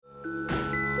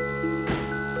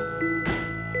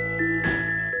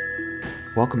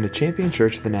Welcome to Champion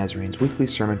Church of the Nazarene's weekly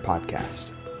sermon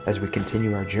podcast. As we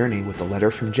continue our journey with the letter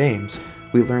from James,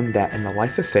 we learn that in the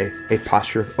life of faith, a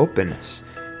posture of openness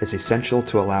is essential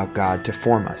to allow God to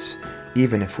form us,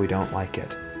 even if we don't like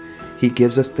it. He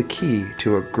gives us the key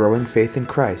to a growing faith in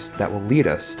Christ that will lead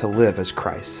us to live as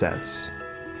Christ says.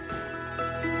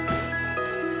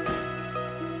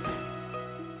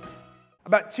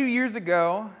 About 2 years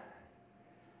ago,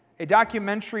 a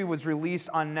documentary was released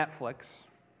on Netflix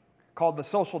called The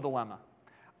Social Dilemma.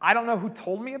 I don't know who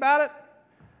told me about it.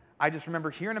 I just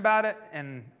remember hearing about it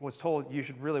and was told you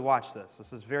should really watch this.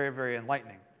 This is very, very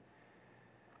enlightening.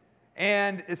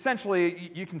 And essentially,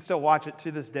 you can still watch it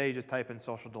to this day. Just type in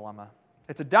Social Dilemma.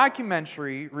 It's a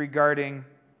documentary regarding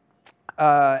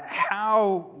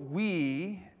how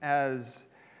we as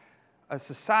a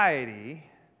society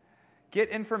get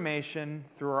information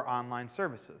through our online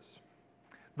services.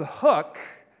 The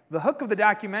hook of the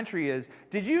documentary is,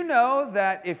 did you know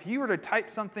that if you were to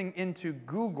type something into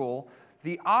Google,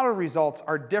 the auto results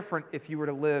are different if you were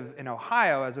to live in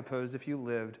Ohio as opposed if you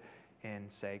lived in,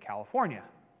 say, California?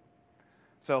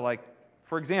 So, like,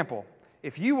 for example,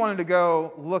 if you wanted to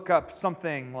go look up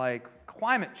something like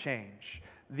climate change,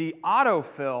 the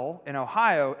autofill in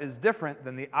Ohio is different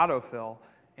than the autofill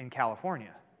in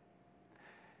California.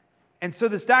 And so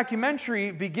this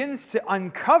documentary begins to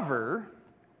uncover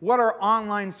what our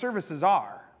online services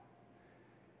are.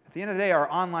 At the end of the day,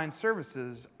 our online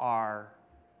services are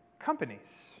companies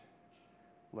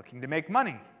looking to make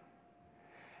money.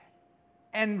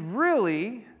 And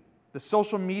really, the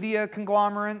social media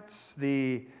conglomerates,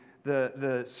 the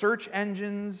search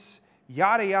engines,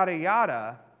 yada, yada,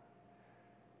 yada,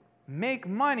 make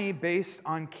money based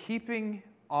on keeping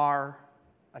our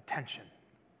attention.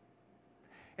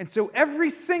 And so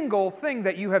every single thing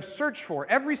that you have searched for,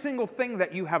 every single thing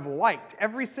that you have liked,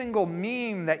 every single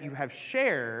meme that you have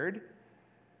shared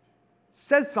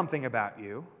says something about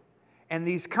you, and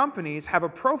these companies have a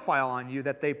profile on you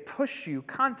that they push you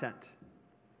content.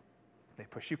 They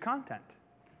push you content.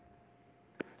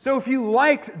 So if you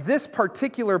liked this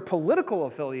particular political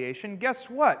affiliation, guess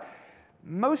what?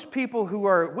 Most people who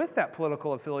are with that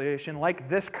political affiliation like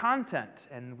this content,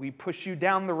 and we push you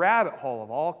down the rabbit hole of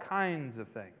all kinds of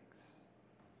things.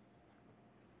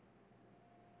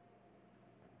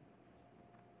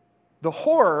 The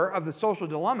horror of the social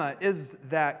dilemma is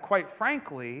that, quite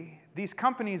frankly, these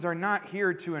companies are not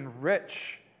here to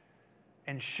enrich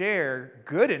and share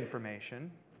good information.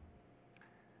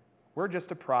 We're just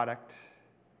a product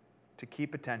to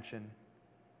keep attention,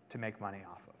 to make money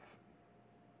off of.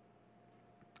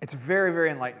 It's very,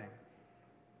 very enlightening.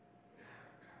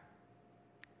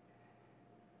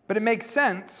 But it makes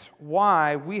sense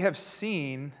why we have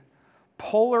seen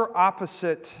polar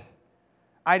opposite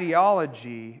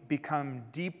ideology become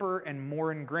deeper and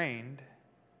more ingrained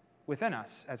within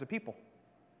us as a people.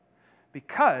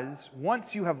 Because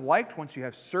once you have liked, once you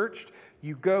have searched,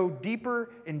 you go deeper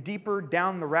and deeper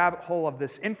down the rabbit hole of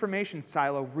this information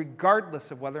silo, regardless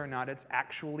of whether or not it's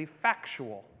actually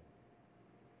factual.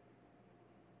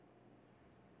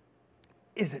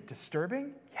 Is it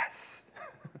disturbing? Yes.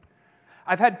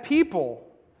 I've had people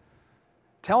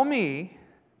tell me,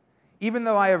 even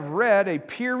though I have read a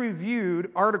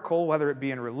peer-reviewed article, whether it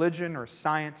be in religion or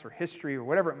science or history or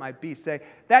whatever it might be, say,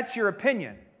 that's your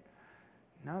opinion.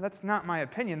 No, that's not my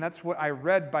opinion. That's what I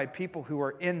read by people who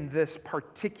are in this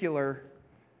particular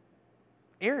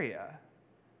area.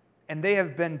 And they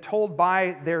have been told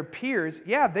by their peers,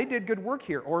 yeah, they did good work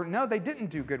here, or no, they didn't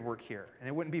do good work here, and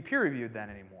it wouldn't be peer-reviewed then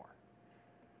anymore.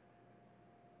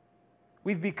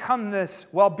 We've become this,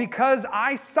 well, because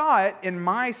I saw it in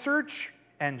my search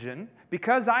engine,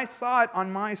 because I saw it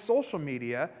on my social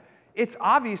media, it's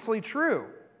obviously true.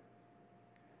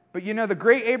 But you know, the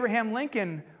great Abraham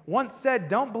Lincoln once said,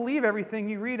 don't believe everything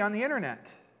you read on the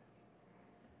internet.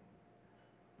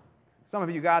 Some of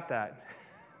you got that.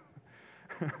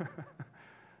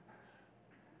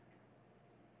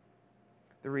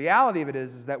 The reality of it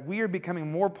is that we are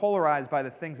becoming more polarized by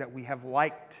the things that we have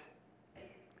liked.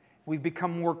 We've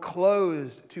become more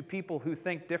closed to people who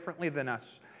think differently than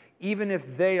us, even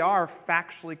if they are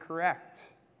factually correct.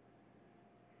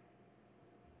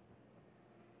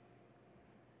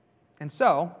 And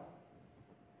so,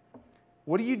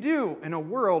 what do you do in a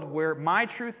world where my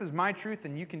truth is my truth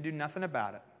and you can do nothing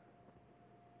about it?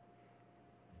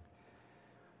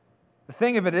 The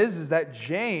thing of it is that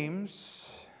James,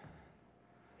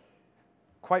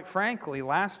 quite frankly,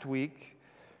 last week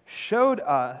showed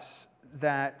us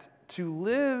that to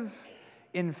live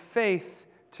in faith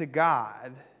to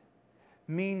God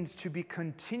means to be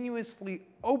continuously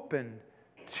open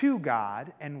to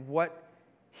God and what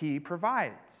He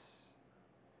provides.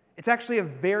 It's actually a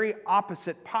very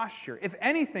opposite posture. If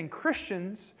anything,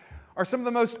 Christians are some of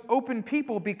the most open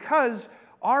people because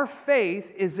our faith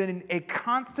is in a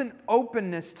constant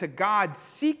openness to God,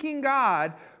 seeking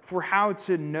God for how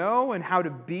to know and how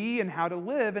to be and how to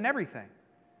live and everything.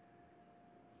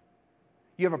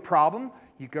 You have a problem,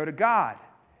 you go to God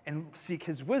and seek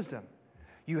His wisdom.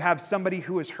 You have somebody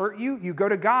who has hurt you, you go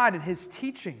to God and His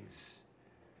teachings.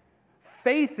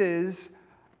 Faith is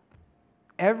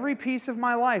every piece of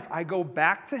my life, I go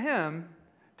back to Him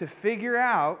to figure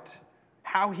out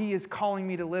how He is calling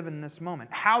me to live in this moment,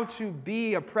 how to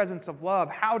be a presence of love,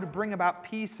 how to bring about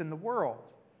peace in the world.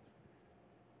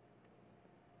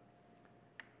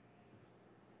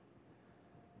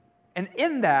 And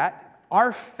in that,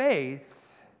 our faith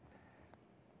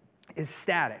is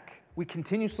static. We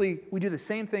do the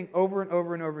same thing over and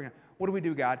over and over again. What do we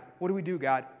do, God? What do we do,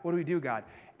 God? What do we do, God?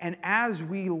 And as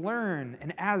we learn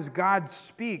and as God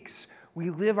speaks, we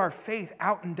live our faith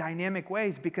out in dynamic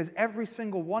ways because every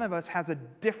single one of us has a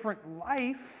different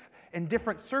life and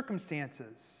different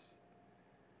circumstances.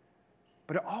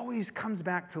 But it always comes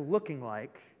back to looking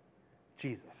like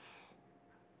Jesus.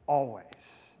 Always.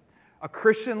 A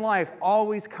Christian life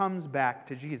always comes back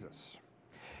to Jesus.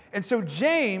 And so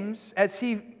James, as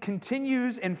he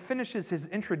continues and finishes his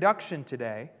introduction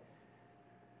today,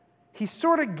 he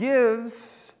sort of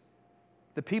gives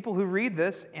the people who read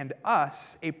this and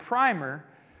us a primer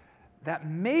that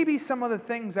maybe some of the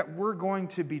things that we're going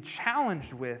to be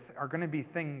challenged with are going to be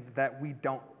things that we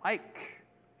don't like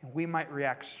and we might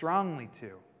react strongly to.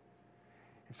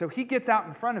 And so he gets out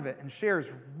in front of it and shares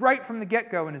right from the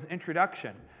get-go in his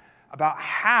introduction about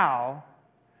how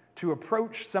to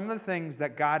approach some of the things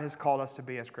that God has called us to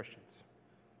be as Christians.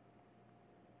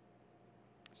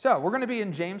 So, we're going to be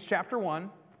in James chapter 1,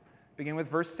 begin with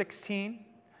verse 16.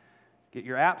 Get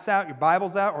your apps out, your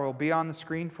Bibles out, or it'll be on the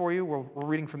screen for you. We're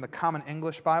reading from the Common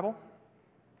English Bible.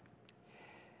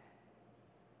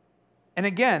 And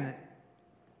again,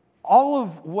 all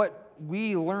of what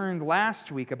we learned last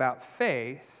week about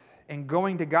faith and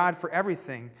going to God for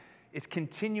everything is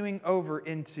continuing over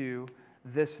into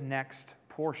this next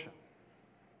portion.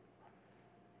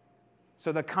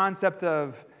 So the concept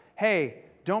of, hey,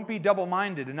 don't be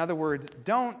double-minded. In other words,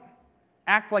 don't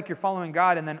act like you're following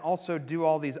God and then also do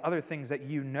all these other things that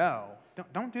you know.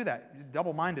 Don't do that.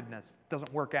 Double-mindedness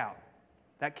doesn't work out.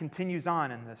 That continues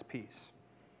on in this piece.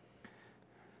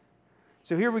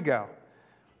 So here we go.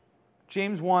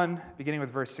 James 1, beginning with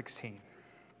verse 16.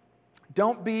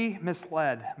 Don't be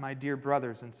misled, my dear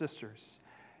brothers and sisters.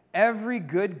 Every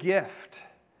good gift,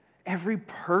 every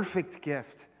perfect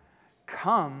gift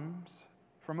comes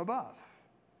from above.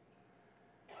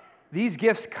 These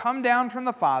gifts come down from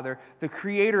the Father, the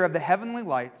creator of the heavenly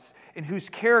lights, in whose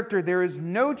character there is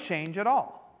no change at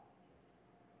all.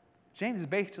 James is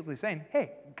basically saying,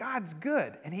 hey, God's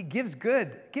good, and He gives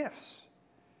good gifts.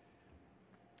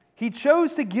 He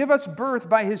chose to give us birth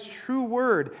by His true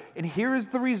word, and here is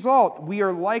the result. We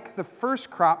are like the first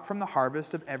crop from the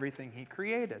harvest of everything He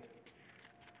created.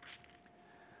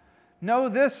 Know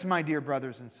this, my dear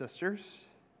brothers and sisters.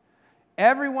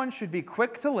 Everyone should be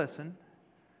quick to listen,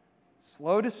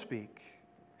 slow to speak,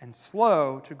 and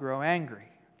slow to grow angry.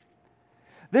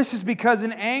 This is because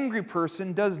an angry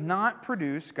person does not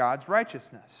produce God's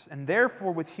righteousness, and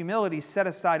therefore with humility set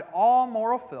aside all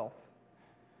moral filth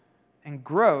and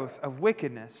growth of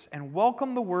wickedness, and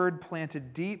welcome the word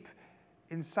planted deep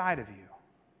inside of you,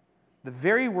 the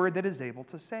very word that is able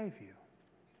to save you.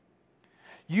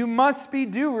 You must be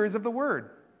doers of the word,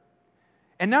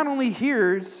 and not only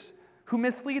hearers who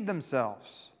mislead themselves.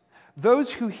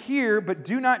 Those who hear but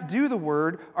do not do the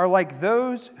word are like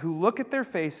those who look at their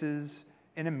faces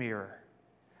in a mirror.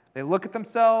 They look at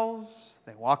themselves,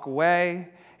 they walk away,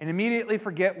 and immediately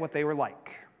forget what they were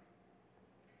like.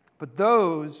 But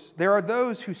there are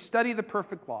those who study the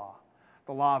perfect law,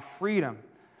 the law of freedom,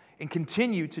 and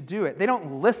continue to do it. They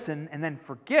don't listen and then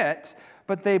forget,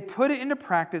 but they put it into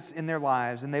practice in their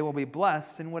lives, and they will be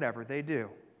blessed in whatever they do.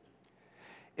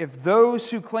 If those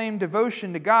who claim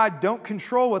devotion to God don't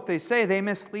control what they say, they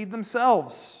mislead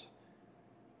themselves.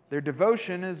 Their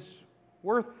devotion is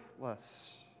worthless.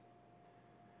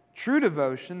 True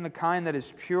devotion, the kind that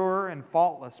is pure and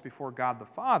faultless before God the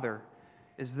Father,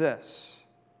 is this: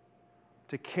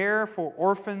 to care for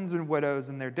orphans and widows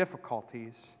in their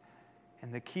difficulties,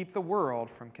 and to keep the world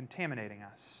from contaminating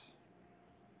us.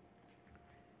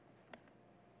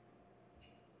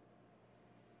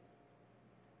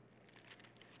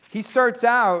 He starts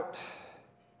out,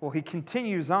 he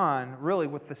continues on really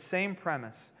with the same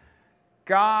premise.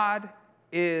 God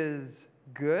is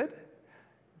good.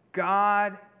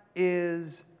 God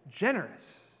is generous.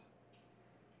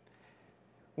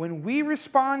 when we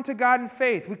respond to God in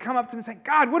faith, we come up to Him and say,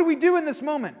 God, what do we do in this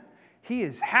moment? He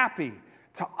is happy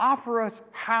to offer us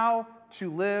how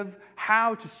to live,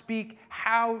 how to speak,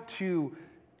 how to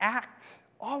act,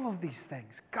 all of these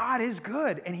things. God is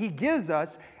good, and He gives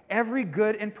us every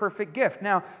good and perfect gift.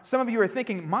 Now, some of you are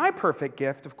thinking, my perfect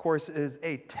gift, of course, is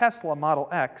a Tesla Model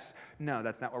X. No,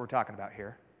 that's not what we're talking about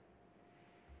here.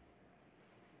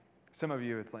 Some of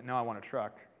you, it's like, no, I want a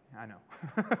truck. I know.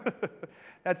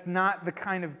 That's not the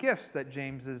kind of gifts that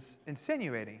James is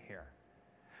insinuating here.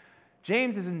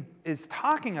 James is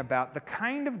talking about the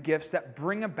kind of gifts that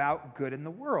bring about good in the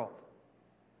world.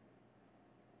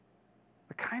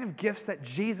 The kind of gifts that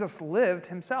Jesus lived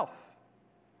Himself.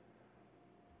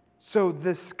 So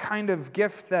this kind of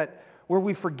gift where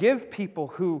we forgive people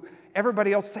who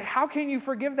everybody else say, how can you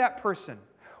forgive that person?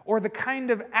 Or the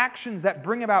kind of actions that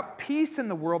bring about peace in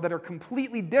the world that are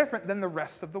completely different than the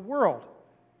rest of the world.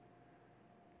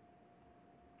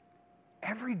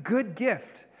 Every good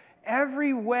gift,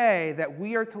 every way that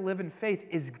we are to live in faith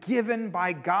is given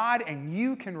by God, and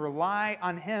you can rely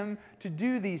on Him to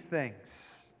do these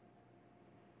things.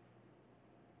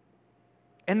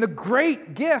 And the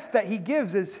great gift that He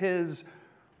gives is His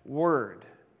Word.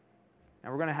 Now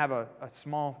we're going to have a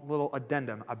small little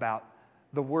addendum about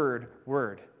the word.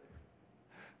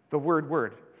 The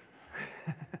word.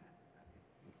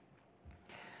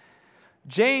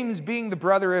 James, being the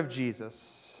brother of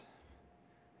Jesus,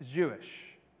 is Jewish.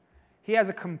 He has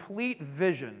a complete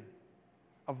vision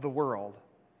of the world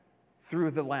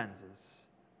through the lenses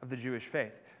of the Jewish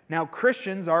faith. Now,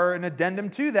 Christians are an addendum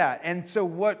to that. And so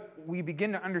what we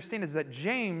begin to understand is that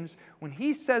James, when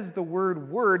he says the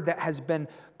word that has been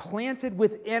planted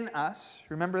within us,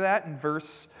 remember that in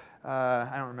verse,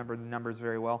 I don't remember the numbers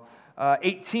very well,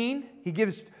 18,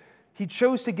 he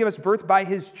chose to give us birth by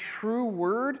His true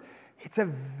word. It's a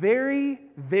very,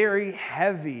 very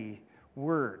heavy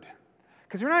word.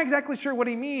 Because we're not exactly sure what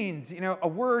he means. You know, a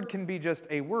word can be just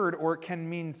a word, or it can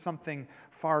mean something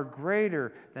far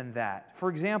greater than that. For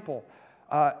example,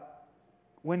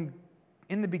 in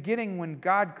the beginning, when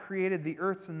God created the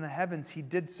earth and the heavens, He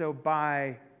did so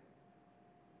by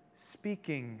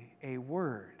speaking a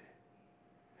word.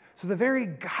 So the very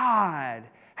God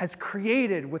has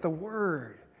created with a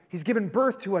word. He's given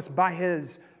birth to us by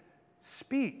His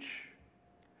speech.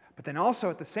 But then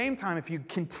also at the same time, if you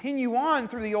continue on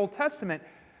through the Old Testament,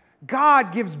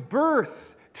 God gives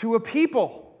birth to a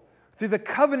people through the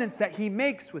covenants that He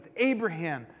makes with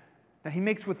Abraham, that He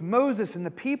makes with Moses and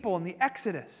the people in the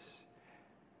Exodus.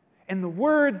 And the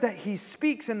words that He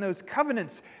speaks in those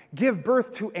covenants give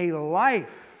birth to a life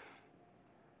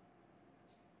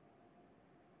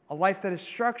that is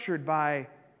structured by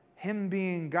Him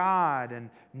being God and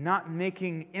not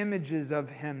making images of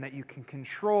Him that you can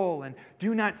control, and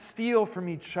do not steal from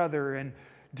each other, and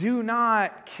do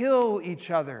not kill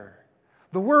each other.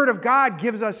 The Word of God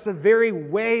gives us the very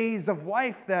ways of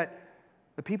life that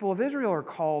the people of Israel are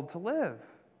called to live.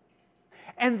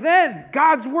 And then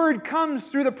God's Word comes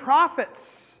through the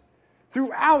prophets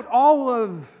throughout all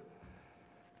of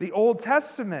the Old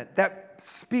Testament that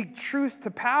speak truth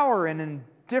to power, and in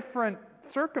different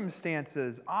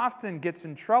circumstances often gets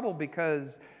in trouble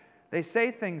because they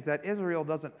say things that Israel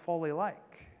doesn't fully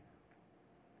like.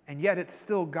 And yet it's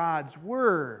still God's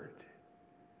Word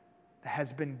that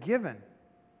has been given.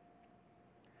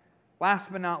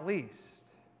 Last but not least,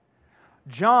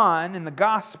 John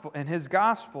in his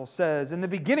gospel says, "In the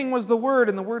beginning was the Word,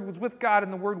 and the Word was with God,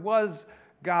 and the Word was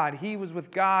God." He was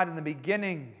with God in the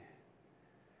beginning.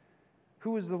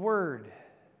 Who is the Word?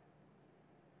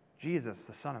 Jesus,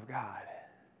 the Son of God.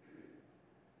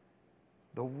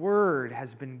 The Word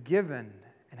has been given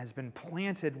and has been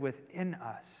planted within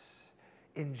us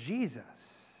in Jesus.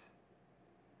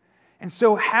 And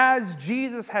so as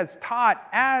Jesus has taught,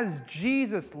 as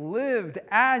Jesus lived,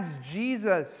 as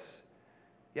Jesus,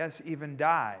 yes, even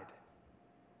died,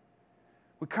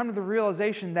 we come to the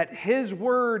realization that His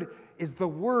Word is the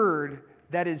Word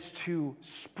that is to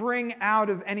spring out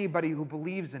of anybody who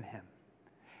believes in Him.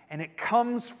 And it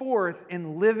comes forth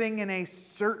in living in a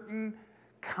certain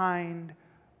kind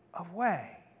of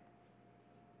way.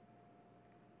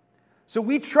 So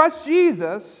we trust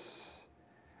Jesus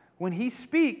when He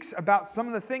speaks about some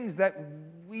of the things that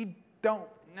we don't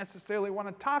necessarily want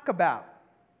to talk about.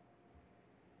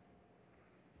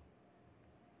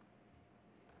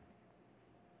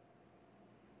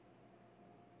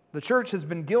 The church has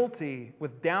been guilty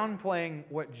with downplaying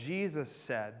what Jesus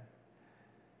said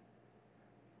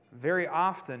very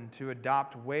often to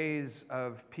adopt ways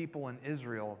of people in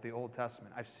Israel of the Old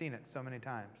Testament. I've seen it so many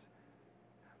times.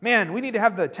 Man, we need to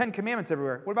have the 10 Commandments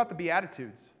everywhere. What about the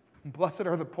Beatitudes? Blessed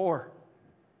are the poor.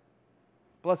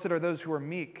 Blessed are those who are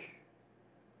meek.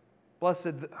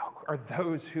 Blessed are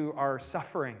those who are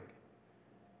suffering.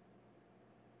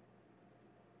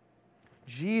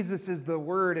 Jesus is the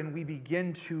Word, and we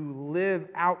begin to live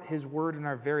out His Word in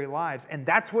our very lives. And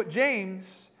that's what James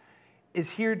is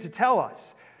here to tell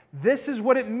us. This is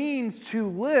what it means to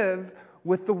live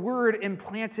with the Word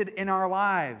implanted in our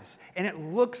lives. And it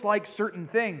looks like certain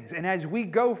things. And as we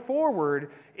go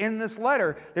forward in this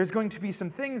letter, there's going to be some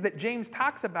things that James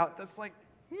talks about that's like,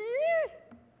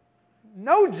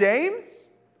 no, James,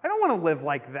 I don't want to live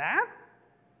like that.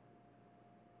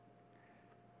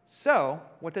 So,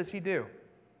 what does he do?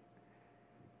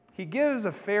 He gives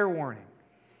a fair warning.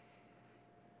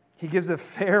 He gives a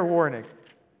fair warning.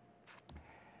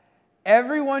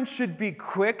 Everyone should be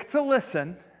quick to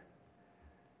listen,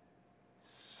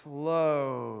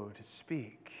 slow to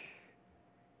speak,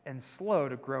 and slow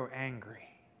to grow angry.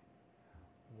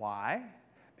 Why?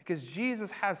 Because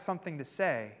Jesus has something to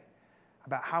say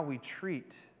about how we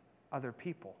treat other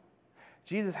people.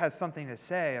 Jesus has something to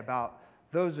say about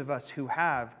those of us who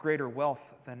have greater wealth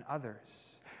than others.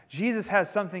 Jesus has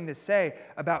something to say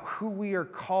about who we are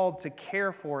called to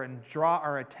care for and draw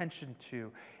our attention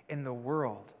to in the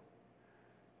world.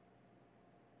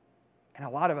 And a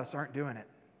lot of us aren't doing it.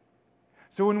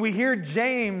 So when we hear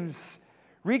James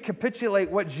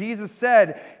recapitulate what Jesus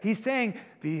said, he's saying,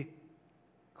 be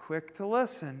quick to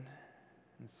listen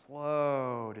and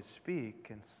slow to speak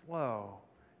and slow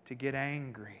to get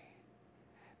angry.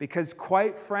 Because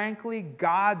quite frankly,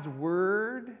 God's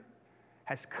Word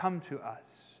has come to us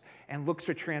and looks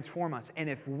to transform us. And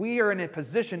if we are in a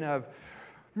position of,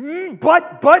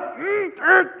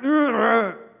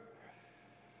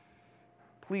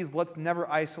 please, let's never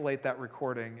isolate that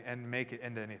recording and make it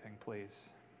into anything, please.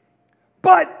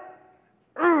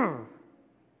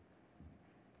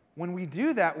 When we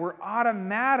do that, we're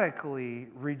automatically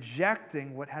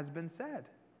rejecting what has been said.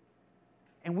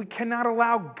 And we cannot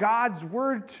allow God's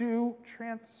Word to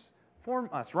transform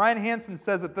us. Ryan Hansen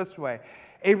says it this way: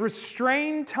 a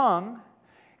restrained tongue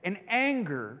and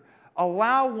anger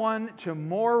allow one to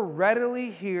more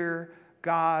readily hear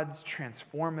God's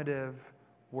transformative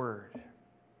Word.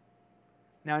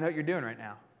 Now, I know what you're doing right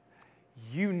now.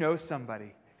 You know somebody.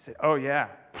 You say, oh yeah,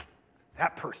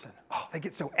 that person. Oh, they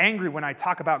get so angry when I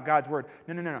talk about God's Word.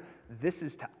 No. This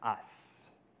is to us.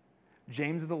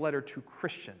 James is a letter to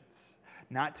Christians.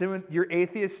 Not to your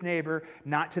atheist neighbor,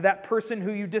 not to that person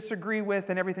who you disagree with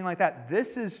and everything like that.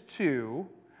 This is to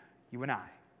you and I,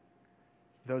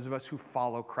 those of us who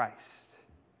follow Christ.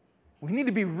 We need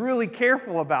to be really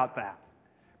careful about that.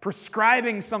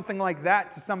 Prescribing something like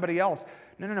that to somebody else.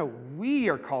 No. We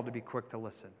are called to be quick to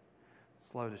listen,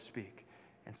 slow to speak,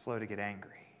 and slow to get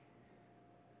angry.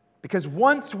 Because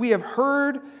once we have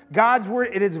heard God's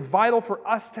Word, it is vital for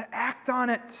us to act on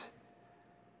it.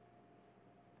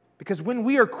 Because when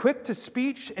we are quick to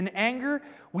speech and anger,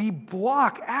 we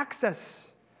block access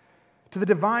to the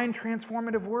divine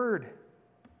transformative Word.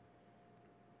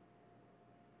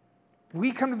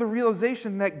 We come to the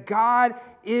realization that God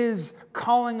is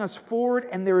calling us forward,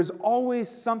 and there is always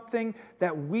something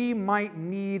that we might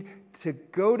need to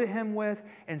go to Him with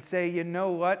and say, you know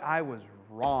what, I was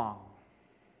wrong.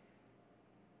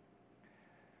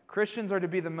 Christians are to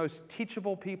be the most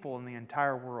teachable people in the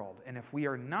entire world, and if we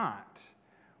are not,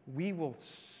 we will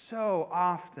so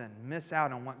often miss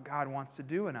out on what God wants to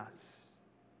do in us.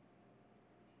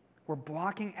 We're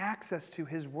blocking access to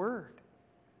His Word.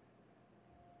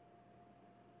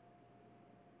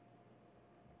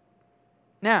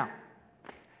 Now,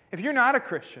 if you're not a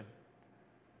Christian,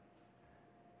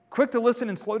 quick to listen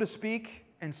and slow to speak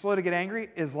and slow to get angry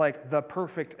is like the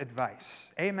perfect advice.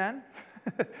 Amen?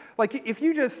 Like if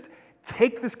you just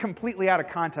take this completely out of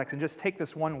context and just take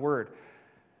this one word,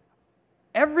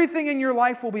 everything in your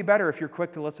life will be better if you're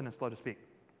quick to listen and slow to speak.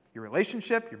 Your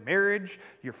relationship, your marriage,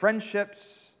 your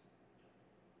friendships,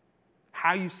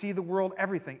 how you see the world,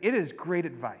 everything. It is great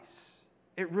advice.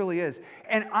 It really is.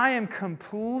 And I am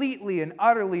completely and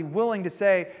utterly willing to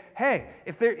say, hey,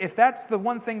 if that's the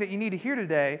one thing that you need to hear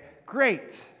today,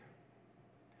 great.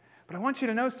 But I want you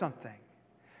to know something.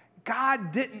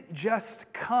 God didn't just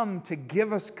come to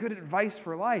give us good advice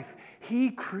for life. He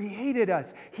created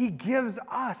us. He gives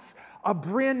us a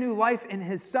brand new life in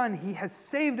His Son. He has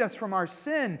saved us from our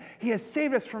sin. He has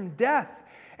saved us from death.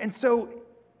 And so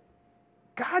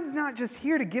God's not just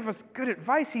here to give us good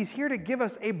advice. He's here to give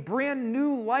us a brand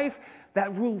new life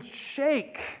that will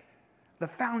shake the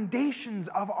foundations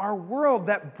of our world,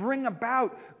 that bring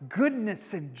about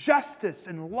goodness and justice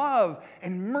and love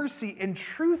and mercy and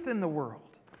truth in the world.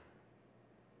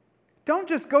 Don't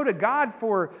just go to God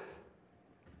for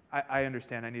I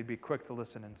understand I need to be quick to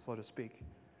listen and slow to speak.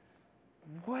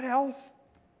 What else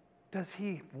does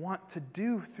he want to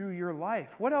do through your life?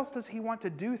 What else does he want to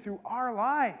do through our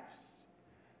lives?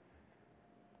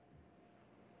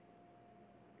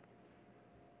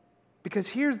 Because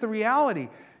here's the reality.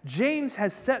 James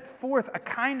has set forth a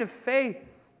kind of faith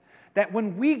that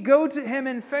when we go to him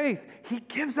in faith, he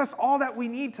gives us all that we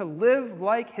need to live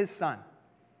like his son,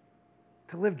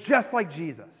 to live just like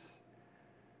Jesus,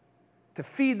 to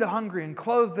feed the hungry and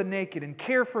clothe the naked and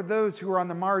care for those who are on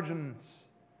the margins,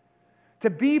 to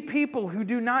be people who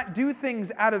do not do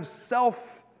things out of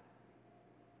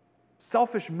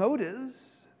selfish motives,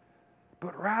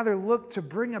 but rather look to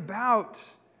bring about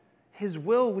his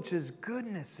will, which is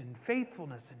goodness and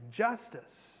faithfulness and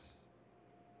justice.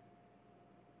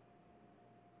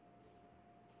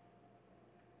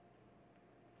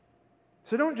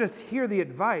 So don't just hear the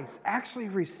advice, actually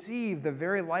receive the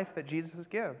very life that Jesus has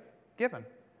given.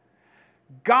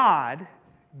 God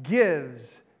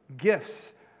gives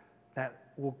gifts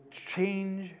that will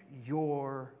change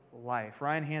your life.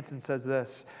 Ryan Hansen says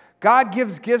this: God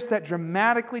gives gifts that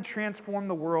dramatically transform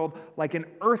the world like an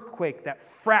earthquake that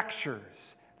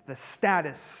fractures the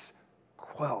status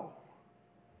quo.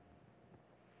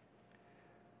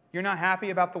 You're not happy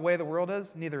about the way the world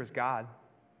is? Neither is God.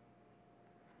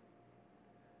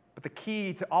 But the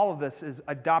key to all of this is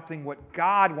adopting what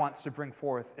God wants to bring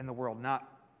forth in the world, not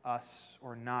us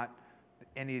or not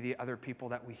any of the other people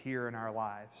that we hear in our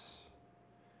lives.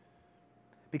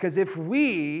 Because if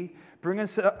we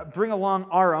bring along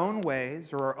our own ways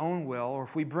or our own will, or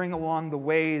if we bring along the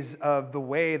ways of the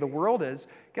way the world is,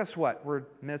 guess what? We're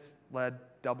misled,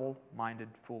 double-minded,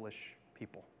 foolish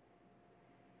people.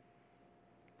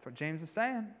 That's what James is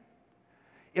saying.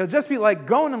 It'll just be like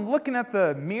going and looking at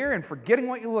the mirror and forgetting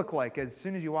what you look like as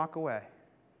soon as you walk away.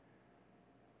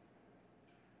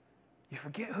 You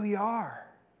forget who you are.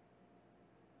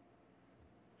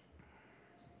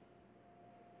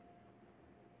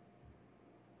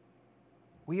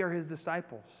 We are his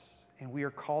disciples, and we are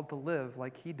called to live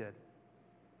like he did.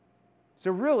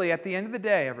 So really, at the end of the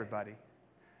day, everybody,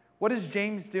 what is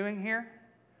James doing here?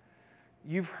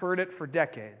 You've heard it for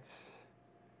decades.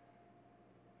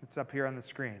 It's up here on the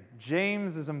screen.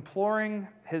 James is imploring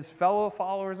his fellow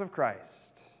followers of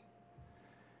Christ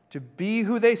to be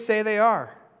who they say they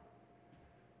are.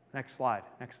 Next slide.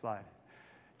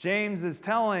 James is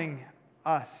telling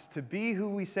us to be who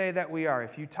we say that we are.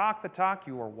 If you talk the talk,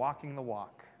 you are walking the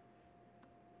walk.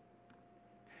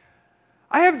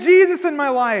 I have Jesus in my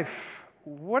life.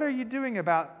 What are you doing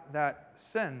about that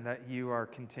sin that you are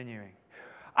continuing?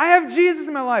 I have Jesus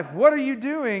in my life. What are you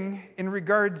doing in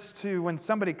regards to when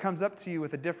somebody comes up to you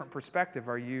with a different perspective?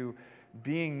 Are you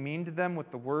being mean to them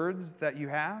with the words that you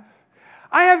have?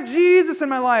 I have Jesus in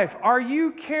my life. Are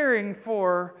you caring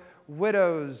for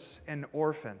widows and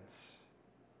orphans?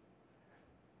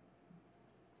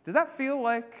 Does that feel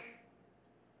like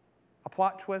a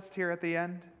plot twist here at the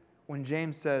end when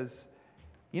James says,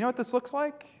 you know what this looks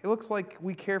like? It looks like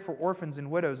we care for orphans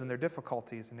and widows and their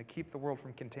difficulties and to keep the world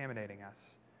from contaminating us.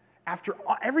 After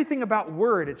everything about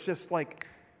word, it's just like,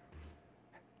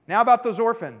 now about those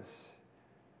orphans.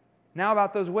 Now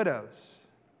about those widows.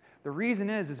 The reason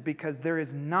is because there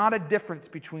is not a difference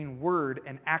between word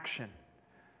and action.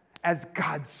 As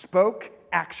God spoke,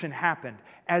 action happened.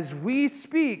 As we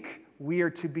speak, we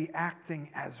are to be acting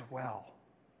as well.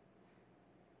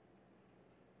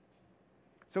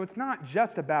 So it's not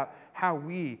just about how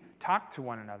we talk to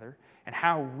one another and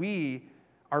how we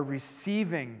are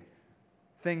receiving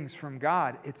things from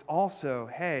God. It's also,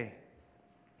 hey,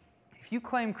 if you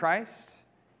claim Christ,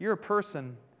 you're a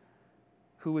person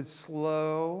who is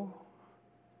slow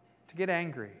to get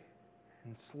angry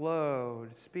and slow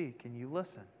to speak, and you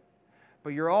listen. But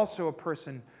you're also a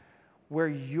person where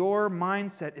your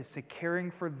mindset is to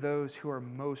caring for those who are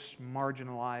most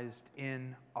marginalized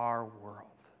in our world.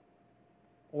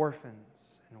 Orphans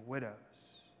and widows.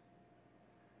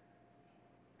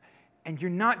 And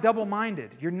you're not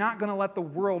double-minded. You're not going to let the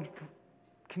world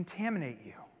contaminate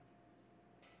you.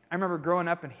 I remember growing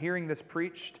up and hearing this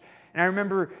preached, and I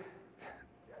remember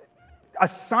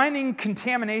assigning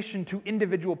contamination to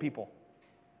individual people.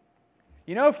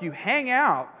 You know, if you hang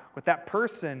out with that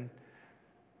person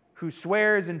who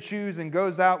swears and chews and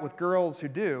goes out with girls who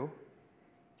do,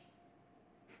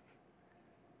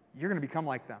 you're going to become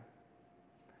like them.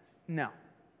 No.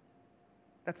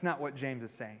 That's not what James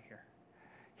is saying here.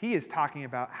 He is talking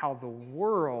about how the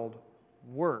world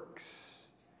works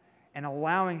and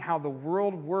allowing how the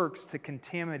world works to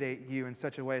contaminate you in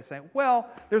such a way of saying, well,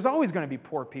 there's always going to be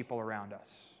poor people around us.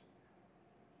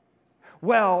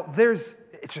 Well,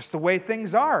 it's just the way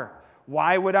things are.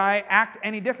 Why would I act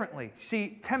any differently?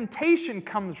 See, temptation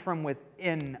comes from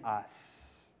within us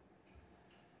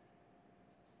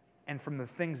and from the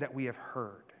things that we have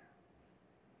heard,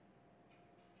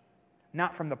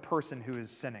 not from the person who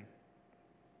is sinning.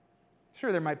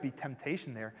 Sure, there might be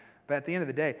temptation there, but at the end of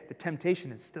the day, the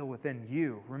temptation is still within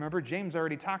you. Remember, James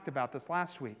already talked about this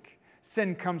last week.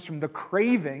 Sin comes from the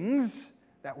cravings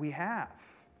that we have.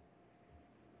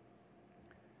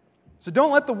 So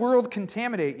don't let the world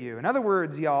contaminate you. In other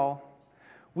words, y'all,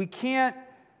 we can't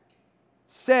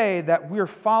say that we're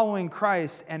following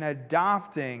Christ and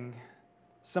adopting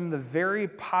some of the very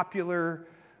popular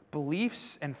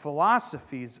beliefs and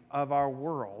philosophies of our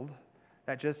world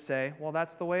that just say, well,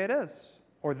 that's the way it is,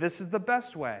 or this is the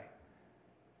best way.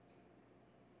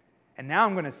 And now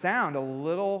I'm going to sound a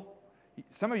little,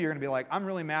 some of you are going to be like, I'm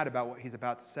really mad about what he's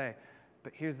about to say.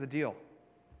 But here's the deal.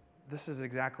 This is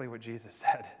exactly what Jesus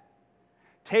said.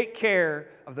 Take care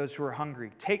of those who are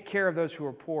hungry. Take care of those who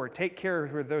are poor. Take care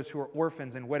of those who are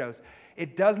orphans and widows.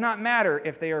 It does not matter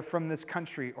if they are from this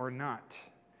country or not.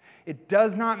 It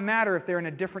does not matter if they're in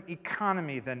a different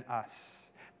economy than us.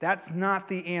 That's not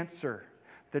the answer.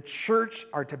 The church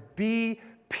are to be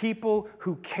people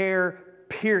who care,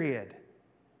 period.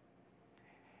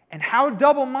 And how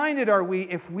double-minded are we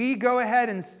if we go ahead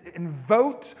and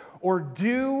vote or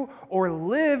do or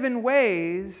live in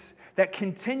ways that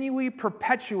continually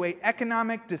perpetuate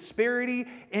economic disparity,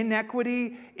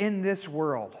 inequity in this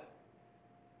world?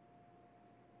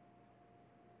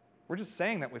 We're just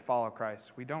saying that we follow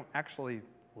Christ. We don't actually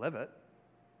live it.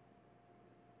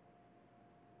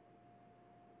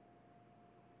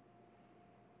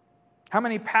 How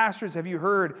many pastors have you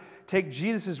heard take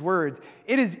Jesus' words?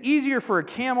 It is easier for a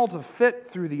camel to fit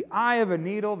through the eye of a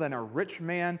needle than a rich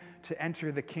man to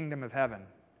enter the kingdom of heaven.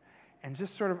 And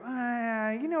just sort of,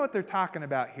 you know what they're talking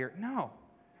about here. No.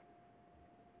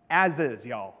 As is,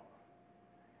 y'all.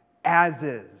 As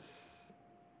is.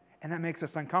 And that makes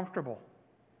us uncomfortable.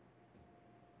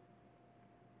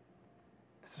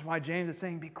 This is why James is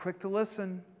saying, be quick to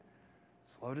listen,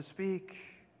 slow to speak,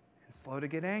 and slow to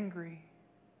get angry.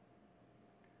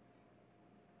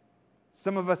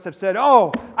 Some of us have said,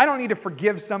 I don't need to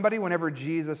forgive somebody, whenever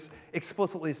Jesus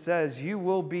explicitly says, you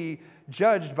will be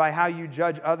judged by how you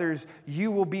judge others.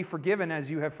 You will be forgiven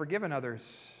as you have forgiven others.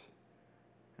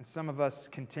 And some of us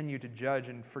continue to judge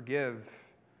and forgive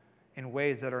in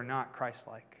ways that are not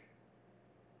Christ-like.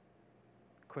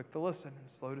 Quick to listen and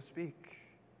slow to speak.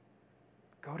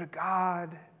 Go to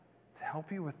God to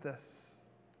help you with this.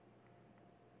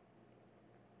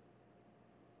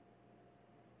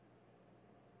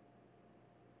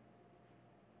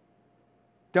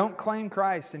 Don't claim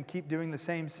Christ and keep doing the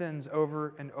same sins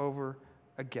over and over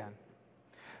again.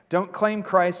 Don't claim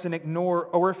Christ and ignore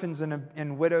orphans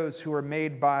and widows who are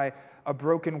made by a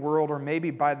broken world, or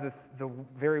maybe by the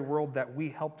very world that we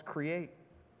helped create.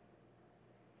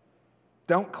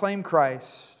 Don't claim Christ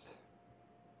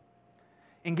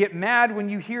and get mad when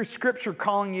you hear Scripture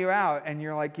calling you out and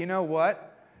you're like, you know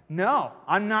what? No,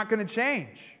 I'm not going to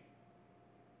change.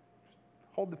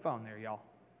 Hold the phone there, y'all.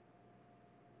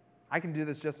 I can do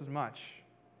this just as much.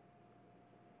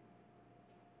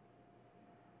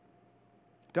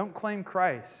 Don't claim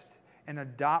Christ and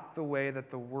adopt the way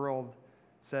that the world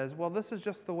says, well, this is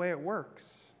just the way it works.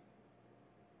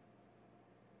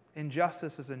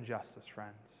 Injustice is injustice,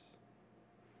 friends.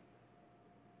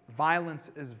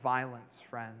 Violence is violence,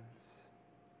 friends.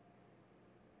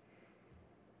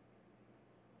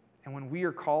 And when we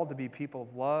are called to be people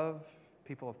of love,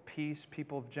 people of peace,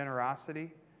 people of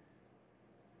generosity,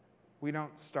 we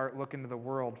don't start looking to the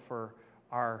world for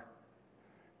our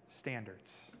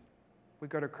standards. We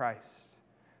go to Christ,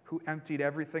 who emptied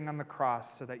everything on the cross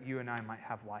so that you and I might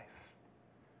have life.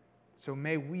 So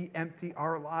may we empty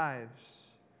our lives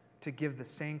to give the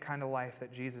same kind of life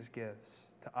that Jesus gives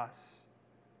to us,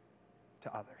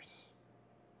 to others.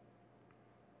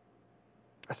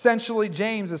 Essentially,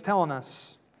 James is telling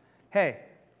us, hey,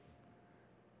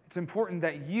 it's important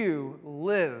that you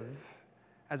live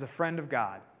as a friend of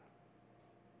God,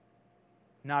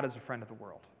 not as a friend of the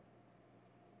world.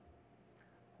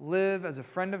 Live as a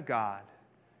friend of God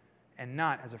and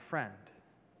not as a friend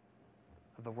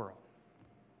of the world.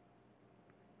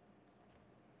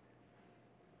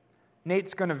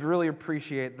 Nate's going to really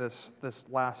appreciate this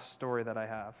last story that I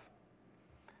have,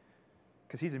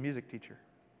 because he's a music teacher.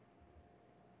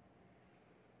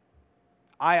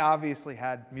 I obviously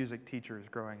had music teachers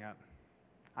growing up.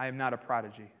 I am not a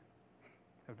prodigy.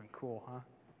 That would have been cool, huh?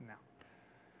 No.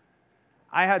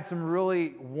 I had some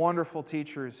really wonderful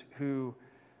teachers who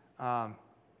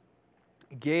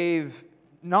gave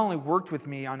not only worked with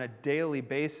me on a daily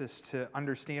basis to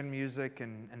understand music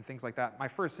and things like that. My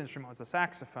first instrument was a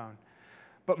saxophone.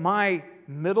 But my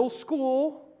middle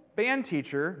school band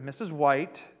teacher, Mrs.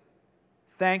 White,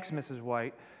 thanks Mrs.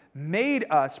 White, made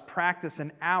us practice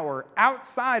an hour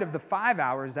outside of the 5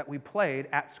 hours that we played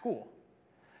at school.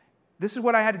 This is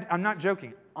what I had to, I'm not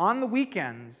joking. On the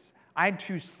weekends, I had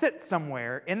to sit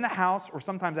somewhere in the house or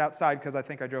sometimes outside because I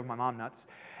think I drove my mom nuts,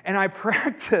 and I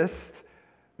practiced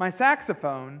my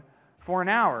saxophone for an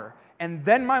hour. And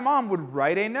then my mom would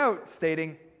write a note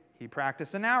stating, he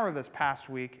practiced an hour this past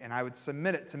week, and I would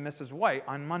submit it to Mrs. White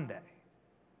on Monday. It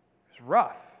was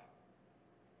rough.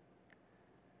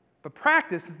 But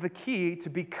practice is the key to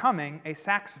becoming a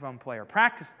saxophone player.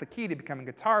 Practice is the key to becoming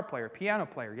a guitar player, piano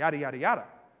player, yada, yada, yada.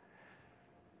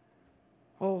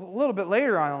 Well, a little bit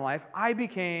later on in life, I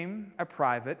became a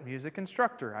private music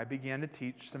instructor. I began to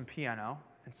teach some piano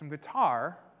and some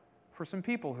guitar for some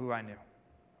people who I knew.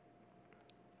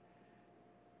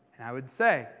 And I would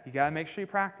say, you got to make sure you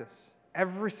practice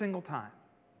every single time.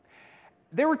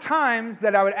 There were times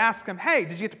that I would ask them, hey,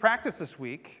 did you get to practice this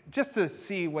week? Just to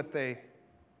see what they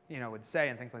would say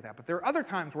and things like that. But there were other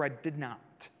times where I did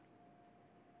not.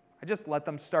 I just let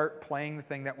them start playing the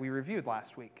thing that we reviewed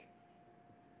last week.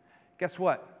 Guess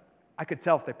what? I could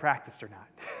tell if they practiced or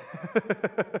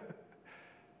not.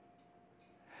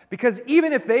 Because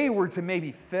even if they were to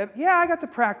maybe fib, yeah, I got to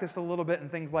practice a little bit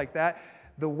and things like that,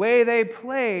 the way they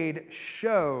played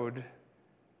showed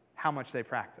how much they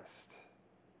practiced.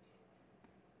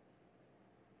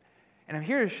 And I'm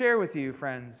here to share with you,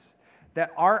 friends,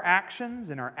 that our actions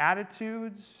and our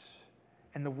attitudes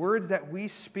and the words that we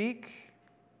speak,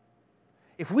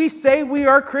 if we say we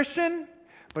are Christian,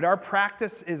 but our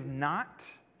practice is not,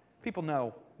 people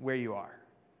know where you are.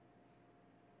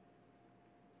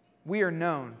 We are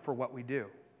known for what we do.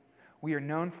 We are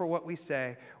known for what we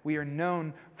say. We are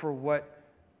known for what,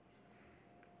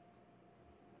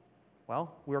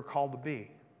 well, we're called to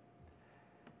be.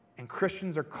 And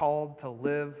Christians are called to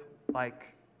live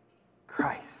like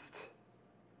Christ.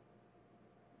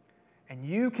 And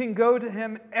you can go to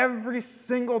Him every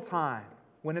single time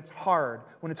when it's hard.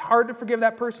 When it's hard to forgive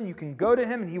that person, you can go to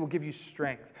Him and He will give you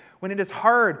strength. When it is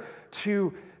hard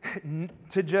to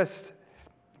just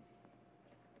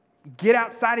get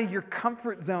outside of your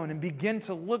comfort zone and begin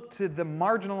to look to the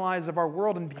marginalized of our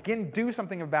world and begin to do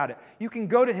something about it, you can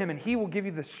go to Him and He will give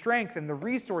you the strength and the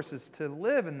resources to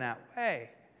live in that way.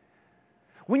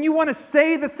 When you want to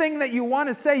say the thing that you want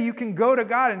to say, you can go to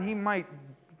God and He might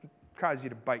cause you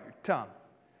to bite your tongue.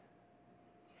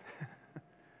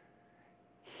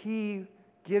 He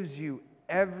gives you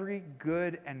every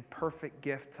good and perfect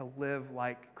gift to live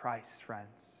like Christ,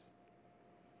 friends.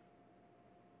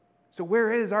 So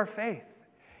where is our faith?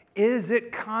 Is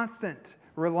it constant,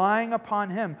 relying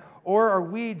upon Him? Or are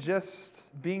we just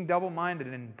being double-minded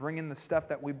and bringing the stuff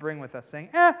that we bring with us, saying,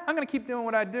 I'm going to keep doing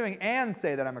what I'm doing and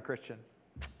say that I'm a Christian?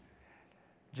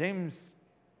 James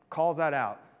calls that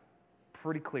out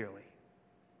pretty clearly.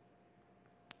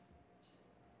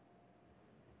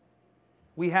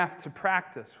 We have to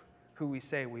practice who we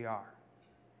say we are.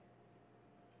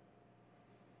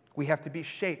 We have to be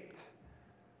shaped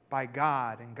by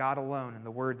God and God alone and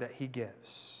the word that He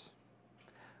gives.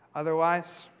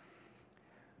 Otherwise,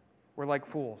 we're like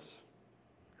fools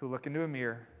who look into a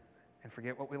mirror and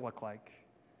forget what we look like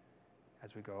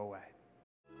as we go away.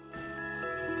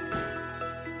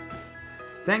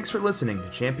 Thanks for listening to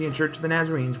Champion Church of the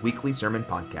Nazarene's weekly sermon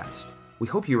podcast. We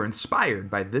hope you were inspired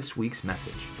by this week's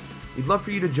message. We'd love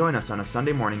for you to join us on a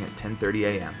Sunday morning at 10:30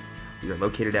 a.m. We are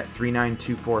located at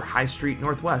 3924 High Street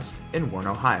Northwest in Warren,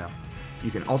 Ohio. You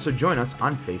can also join us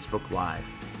on Facebook Live.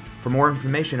 For more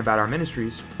information about our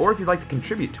ministries, or if you'd like to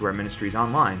contribute to our ministries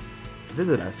online,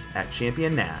 visit us at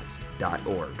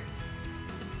championnaz.org.